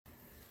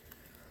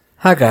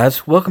Hi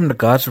guys, welcome to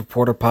God's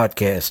Reporter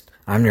Podcast.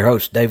 I'm your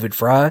host, David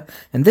Fry,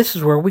 and this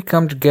is where we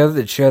come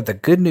together to share the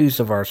good news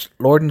of our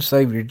Lord and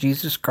Savior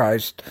Jesus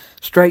Christ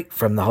straight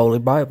from the Holy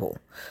Bible.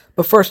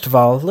 But first of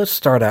all, let's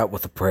start out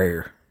with a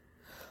prayer.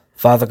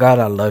 Father God,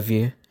 I love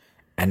you,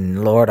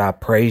 and Lord, I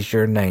praise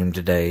your name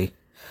today.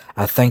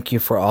 I thank you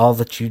for all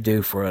that you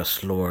do for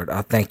us, Lord.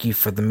 I thank you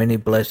for the many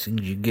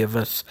blessings you give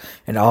us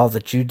and all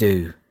that you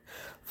do.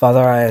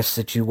 Father, I ask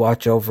that you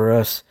watch over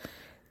us,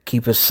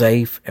 keep us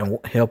safe, and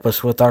help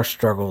us with our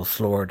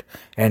struggles, Lord,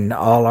 and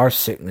all our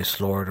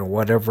sickness, Lord, or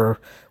whatever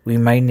we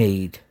may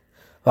need.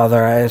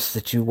 Father, I ask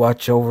that you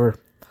watch over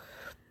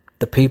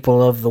the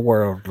people of the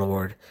world,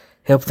 Lord.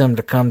 Help them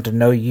to come to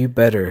know you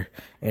better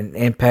and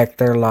impact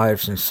their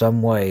lives in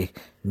some way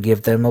and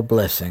give them a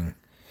blessing.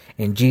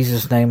 In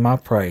Jesus' name I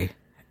pray.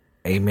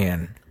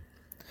 Amen.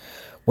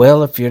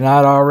 Well, if you're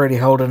not already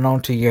holding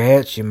on to your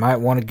hats, you might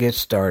want to get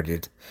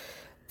started.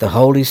 The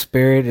Holy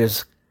Spirit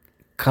is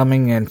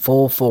coming in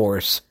full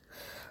force.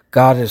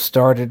 God has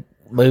started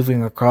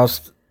moving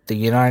across the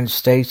United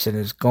States and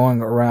is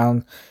going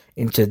around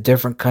into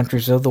different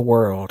countries of the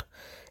world.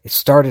 It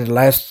started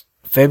last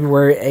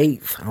February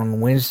 8th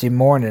on Wednesday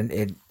morning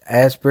at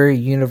Asbury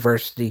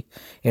University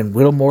in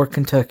Wilmore,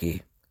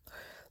 Kentucky.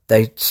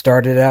 They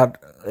started out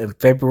on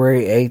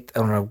February 8th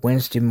on a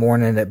Wednesday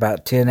morning at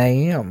about 10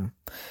 a.m.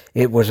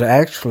 It was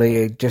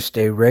actually just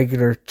a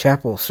regular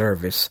chapel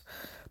service,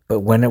 but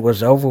when it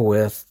was over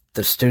with,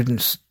 the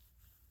students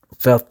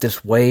felt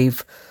this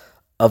wave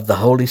of the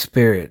Holy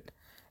Spirit,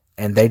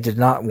 and they did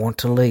not want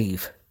to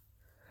leave,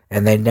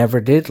 and they never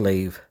did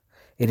leave.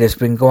 It has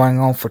been going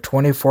on for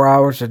 24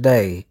 hours a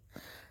day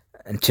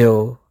it's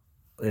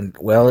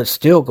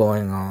still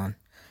going on.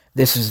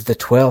 This is the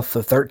 12th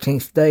or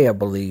 13th day, I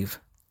believe,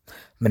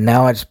 but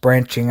now it's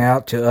branching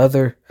out to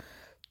other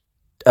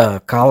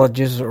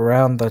colleges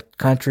around the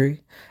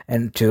country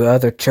and to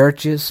other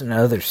churches and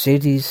other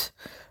cities.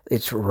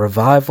 It's a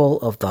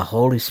revival of the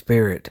Holy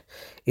Spirit.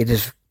 It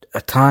is a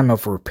time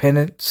of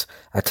repentance,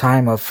 a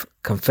time of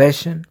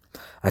confession,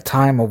 a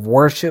time of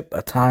worship,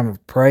 a time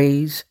of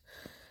praise.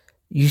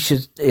 You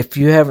should, if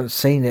you haven't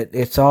seen it,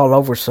 it's all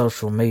over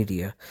social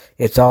media.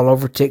 It's all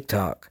over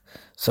TikTok.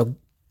 So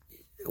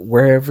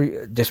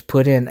wherever, just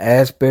put in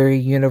Asbury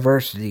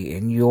University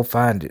and you'll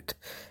find it.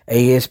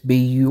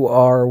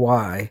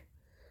 ASBURY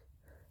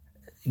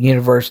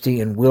University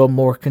in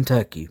Wilmore,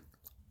 Kentucky.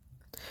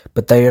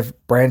 But they have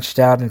branched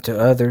out into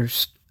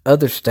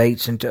other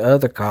states, into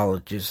other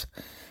colleges,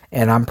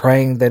 and I'm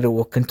praying that it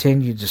will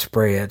continue to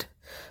spread.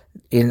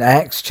 In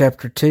Acts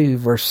chapter 2,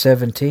 verse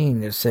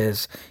 17, it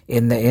says,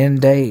 in the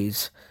end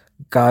days,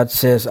 God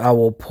says, I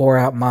will pour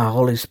out my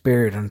Holy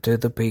Spirit unto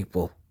the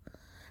people.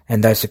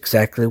 And that's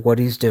exactly what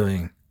he's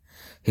doing.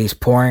 He's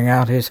pouring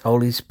out his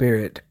Holy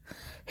Spirit.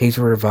 He's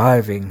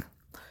reviving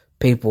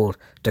people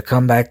to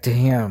come back to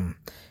him.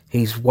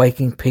 He's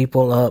waking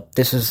people up.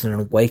 This is an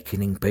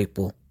awakening,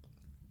 people.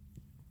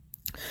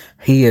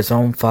 He is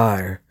on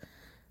fire.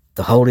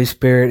 The Holy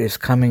Spirit is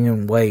coming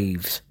in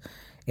waves,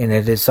 and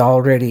it is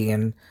already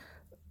in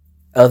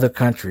other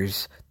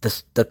countries.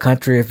 The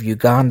country of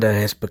Uganda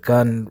has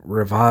begun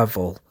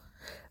revival.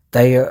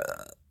 They are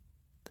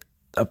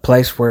a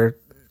place where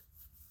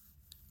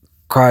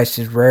Christ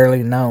is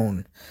rarely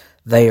known.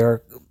 They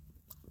are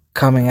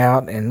coming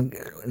out in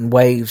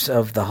waves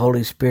of the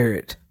Holy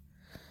Spirit.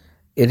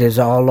 It is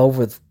all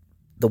over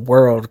the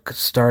world,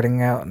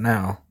 starting out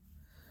now.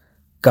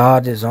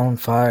 God is on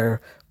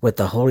fire with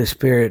the Holy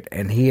Spirit,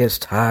 and he is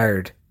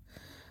tired.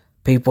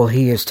 People,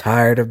 he is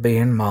tired of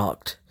being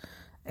mocked.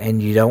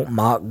 And you don't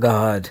mock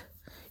God.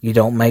 You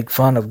don't make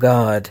fun of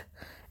God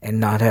and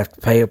not have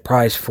to pay a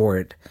price for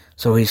it.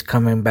 So he's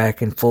coming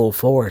back in full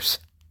force.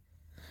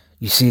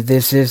 You see,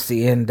 this is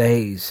the end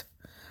days.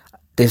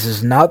 This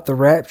is not the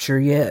rapture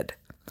yet,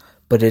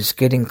 but it's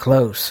getting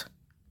close.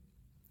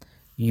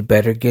 You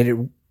better get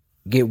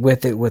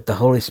with it with the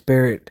Holy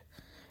Spirit.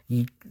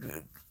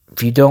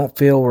 If you don't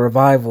feel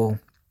revival,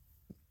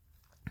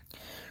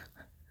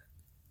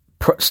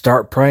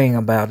 start praying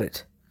about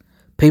it.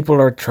 People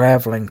are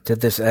traveling to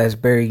this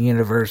Asbury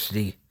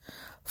University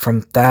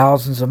from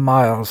thousands of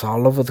miles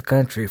all over the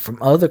country,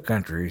 from other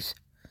countries.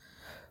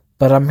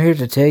 But I'm here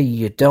to tell you,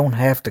 you don't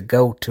have to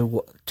go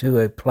to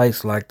a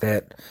place like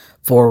that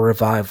for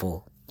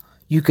revival.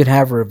 You can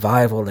have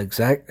revival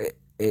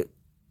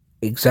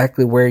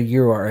exactly where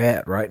you are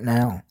at right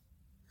now.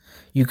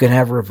 You can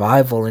have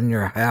revival in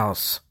your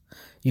house.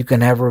 You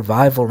can have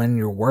revival in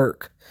your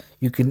work.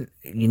 You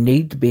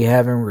need to be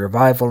having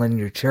revival in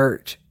your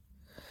church.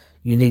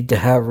 You need to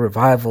have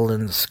revival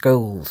in the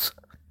schools.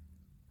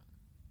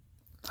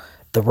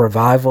 The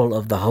revival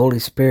of the Holy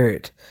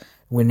Spirit.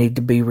 We need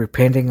to be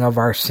repenting of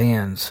our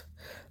sins.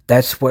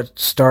 That's what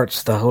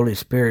starts the Holy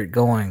Spirit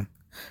going.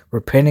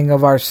 Repenting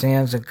of our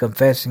sins and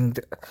confessing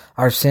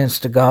our sins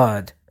to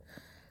God.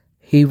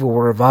 He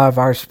will revive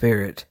our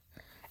spirit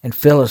and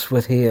fill us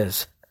with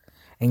his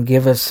and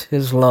give us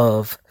his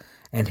love,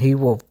 and he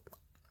will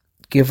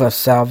give us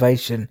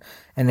salvation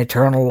and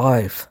eternal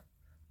life.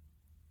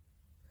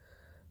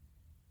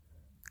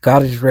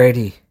 God is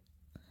ready.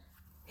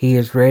 He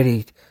is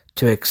ready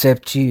to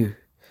accept you.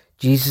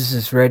 Jesus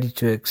is ready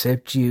to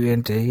accept you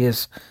into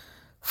His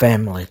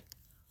family.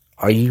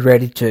 Are you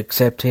ready to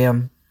accept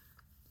Him?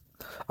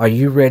 Are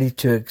you ready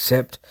to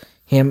accept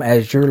Him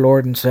as your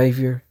Lord and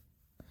Savior?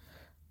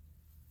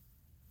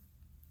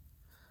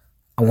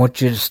 I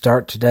want you to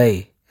start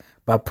today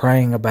by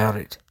praying about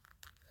it.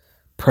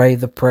 Pray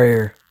the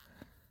prayer.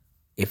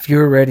 If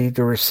you're ready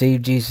to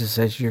receive Jesus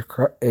as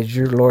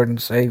your Lord and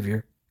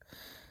Savior,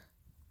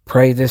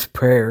 pray this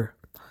prayer.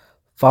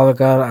 Father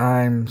God,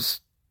 I'm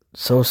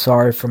so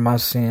sorry for my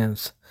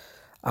sins.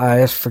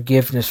 I ask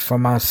forgiveness for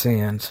my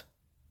sins.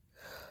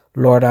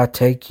 Lord, I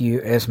take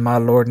you as my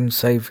Lord and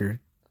Savior.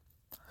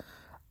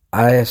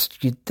 I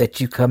ask you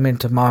that you come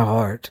into my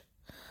heart.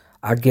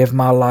 I give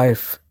my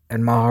life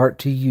and my heart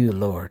to you,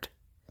 Lord.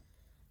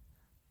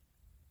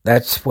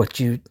 That's what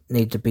you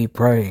need to be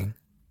praying.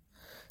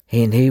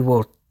 And He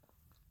will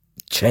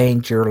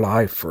change your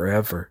life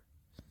forever.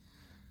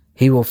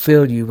 He will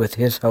fill you with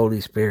His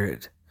Holy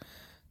Spirit.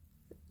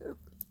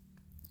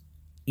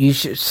 You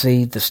should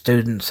see the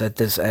students at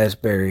this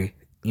Asbury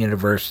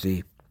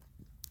University.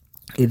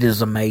 It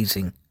is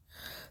amazing.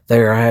 They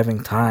are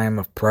having time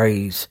of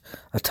praise,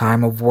 a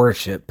time of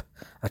worship,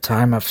 a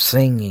time of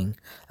singing,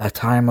 a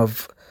time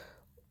of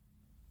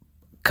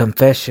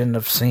confession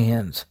of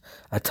sins,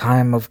 a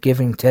time of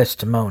giving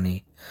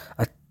testimony,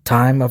 a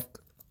time of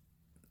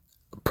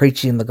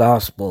preaching the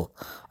gospel,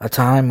 a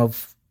time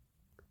of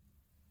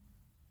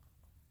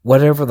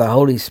whatever the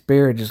Holy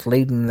Spirit is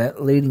leading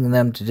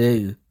them to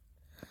do.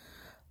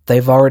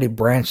 They've already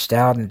branched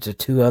out into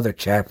 2 other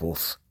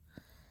chapels.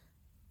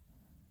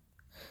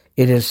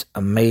 It is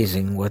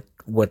amazing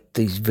what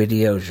these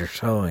videos are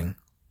showing.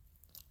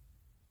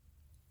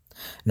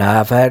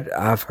 Now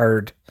I've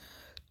heard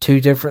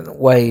 2 different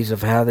ways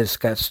of how this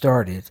got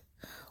started.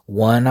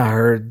 One, I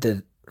heard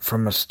that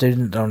from a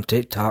student on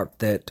TikTok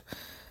that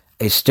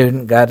a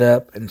student got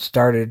up and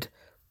started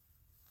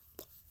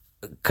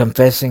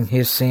confessing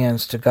his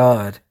sins to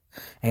God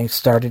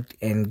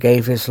and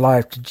gave his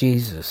life to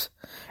Jesus.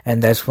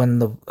 And that's when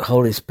the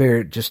Holy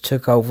Spirit just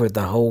took over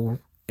the whole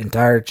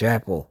entire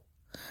chapel,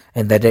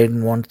 and they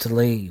didn't want to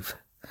leave.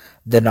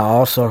 Then I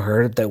also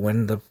heard that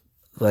when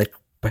they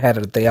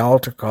had the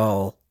altar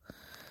call,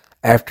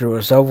 after it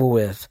was over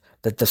with,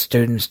 that the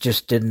students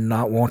just did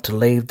not want to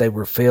leave. They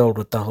were filled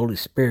with the Holy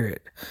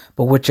Spirit.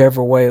 But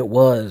whichever way it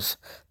was,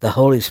 the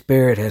Holy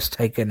Spirit has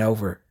taken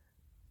over.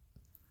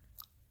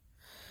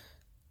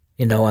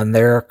 And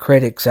there are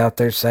critics out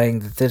there saying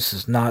that this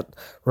is not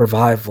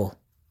revival,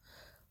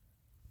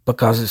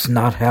 because it's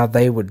not how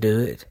they would do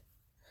it.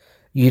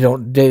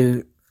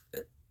 The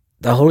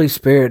Holy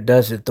Spirit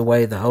does it the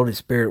way the Holy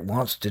Spirit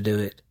wants to do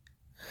it.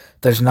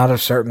 There's not a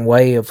certain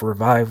way of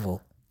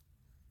revival.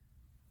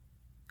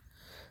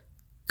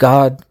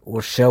 God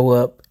will show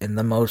up in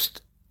the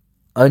most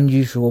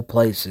unusual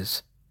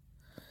places.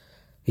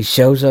 He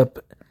shows up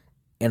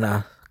in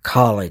a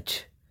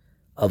college,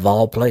 of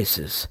all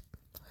places.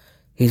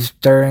 He's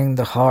stirring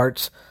the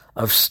hearts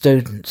of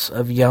students,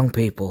 of young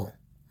people.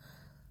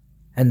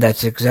 And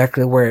that's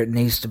exactly where it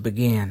needs to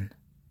begin.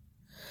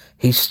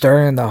 He's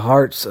stirring the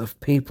hearts of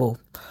people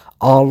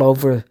all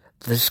over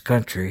this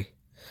country.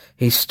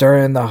 He's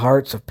stirring the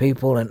hearts of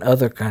people in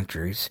other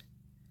countries.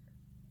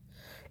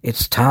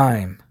 It's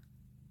time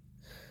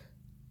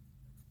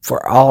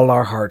for all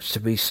our hearts to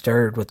be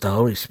stirred with the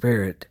Holy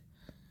Spirit.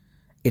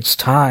 It's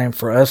time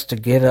for us to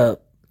get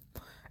up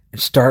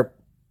and start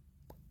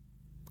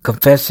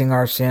confessing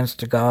our sins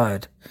to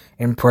God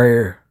in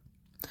prayer.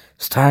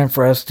 It's time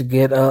for us to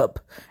get up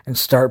and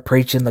start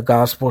preaching the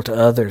gospel to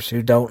others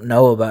who don't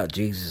know about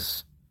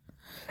Jesus.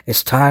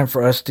 It's time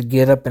for us to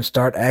get up and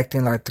start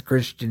acting like the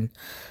Christian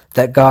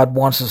that God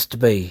wants us to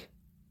be.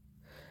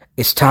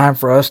 It's time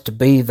for us to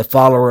be the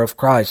follower of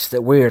Christ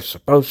that we are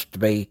supposed to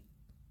be.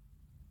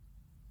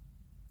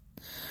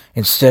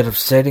 Instead of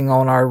sitting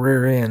on our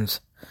rear ends,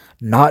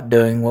 not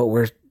doing what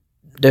we're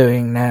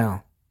doing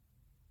now.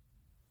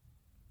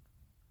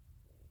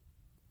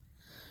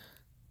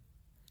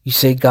 You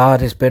see,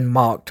 God has been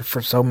mocked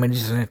for so many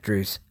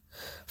centuries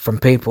from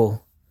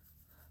people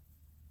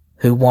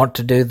who want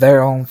to do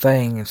their own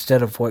thing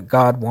instead of what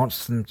God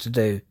wants them to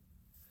do.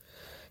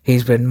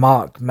 He's been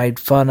mocked, made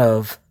fun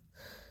of.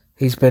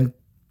 The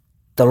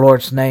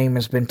Lord's name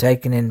has been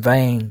taken in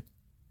vain.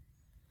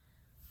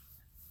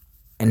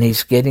 And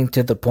He's getting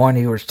to the point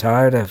He was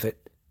tired of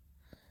it.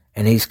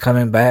 And He's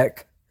coming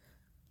back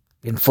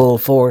in full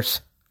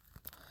force.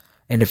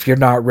 And if you're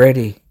not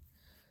ready,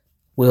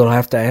 we'll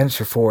have to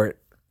answer for it.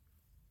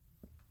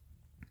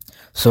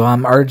 So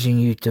I'm urging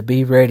you to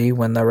be ready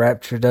when the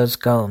rapture does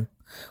come.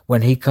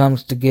 When He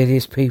comes to get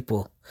His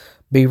people,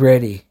 be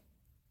ready.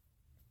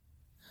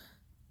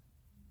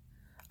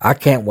 I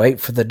can't wait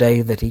for the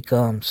day that He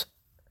comes.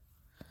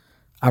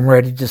 I'm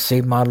ready to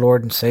see my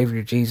Lord and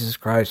Savior Jesus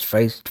Christ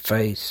face to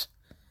face.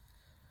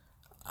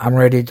 I'm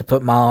ready to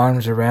put my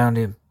arms around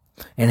Him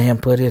and Him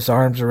put His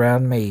arms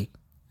around me.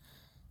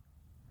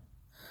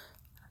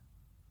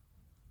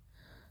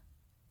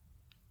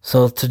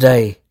 So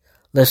today,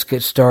 let's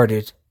get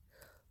started.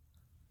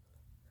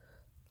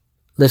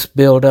 Let's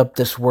build up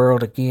this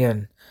world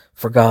again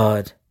for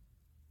God.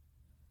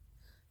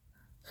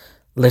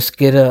 Let's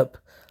get up.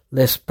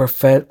 Let's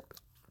profess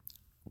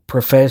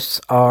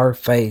our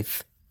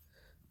faith.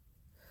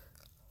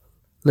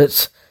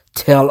 Let's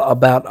tell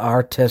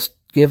about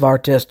give our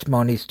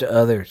testimonies to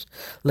others.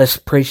 Let's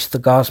preach the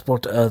gospel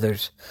to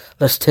others.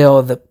 Let's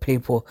tell the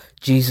people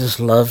Jesus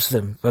loves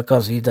them,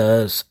 because He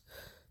does.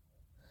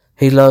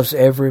 He loves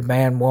every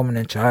man, woman,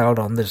 and child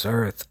on this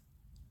earth.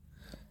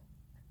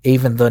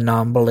 Even the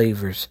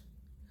non-believers.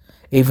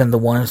 Even the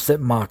ones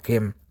that mock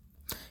Him.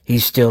 He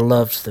still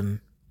loves them.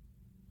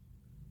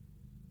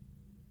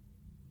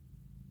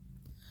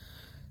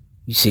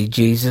 You see,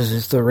 Jesus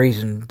is the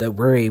reason that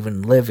we're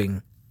even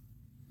living.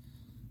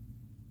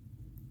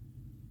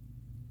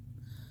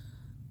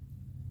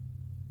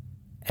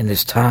 And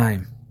it's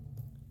time.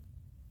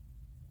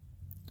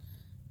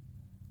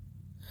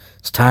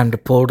 It's time to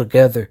pull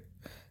together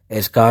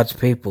as God's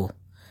people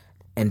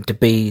and to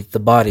be the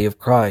body of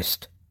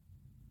Christ.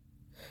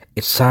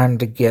 It's time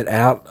to get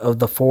out of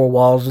the four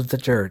walls of the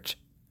church,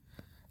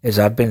 as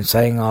I've been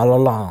saying all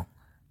along.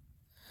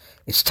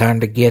 It's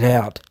time to get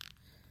out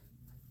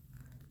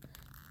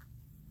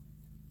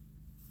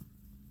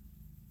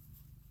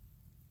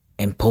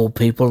and pull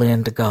people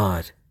into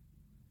God.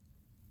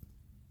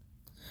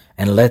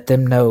 And let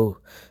them know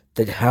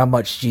that how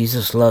much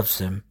Jesus loves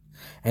them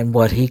and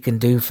what He can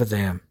do for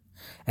them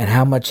and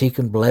how much He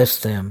can bless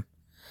them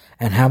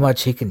and how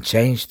much He can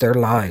change their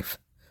life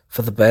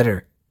for the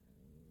better.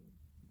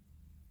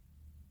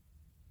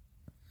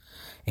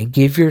 And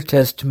give your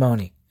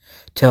testimony.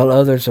 Tell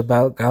others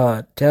about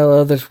God. Tell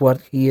others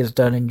what He has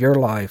done in your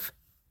life.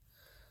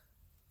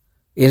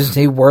 Isn't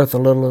He worth a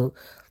little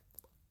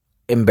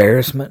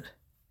embarrassment?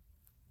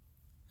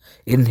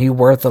 Isn't He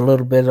worth a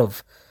little bit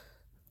of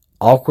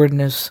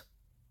awkwardness?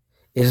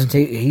 Isn't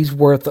He? He's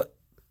worth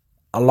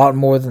a lot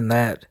more than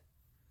that.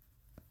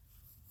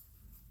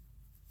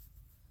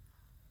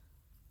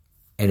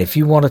 And if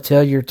you want to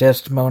tell your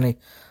testimony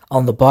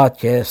on the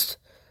podcast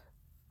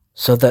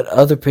so that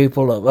other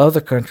people of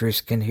other countries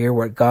can hear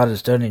what God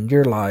has done in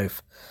your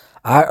life,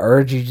 I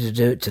urge you to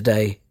do it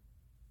today.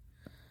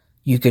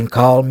 You can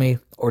call me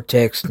or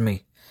text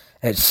me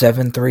at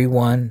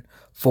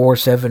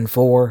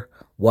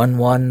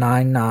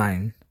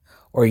 731-474-1199,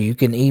 or you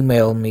can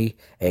email me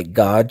at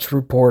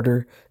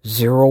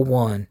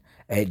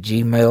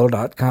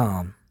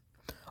godsreporter01@gmail.com,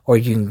 or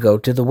you can go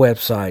to the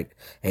website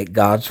at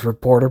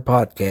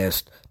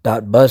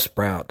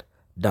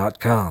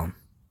godsreporterpodcast.buzzsprout.com.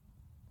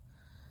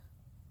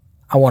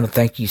 I want to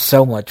thank you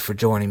so much for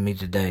joining me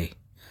today.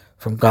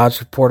 From God's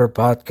Reporter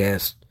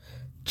Podcast,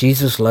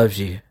 Jesus loves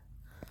you.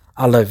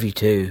 I love you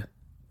too.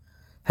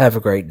 Have a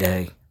great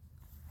day.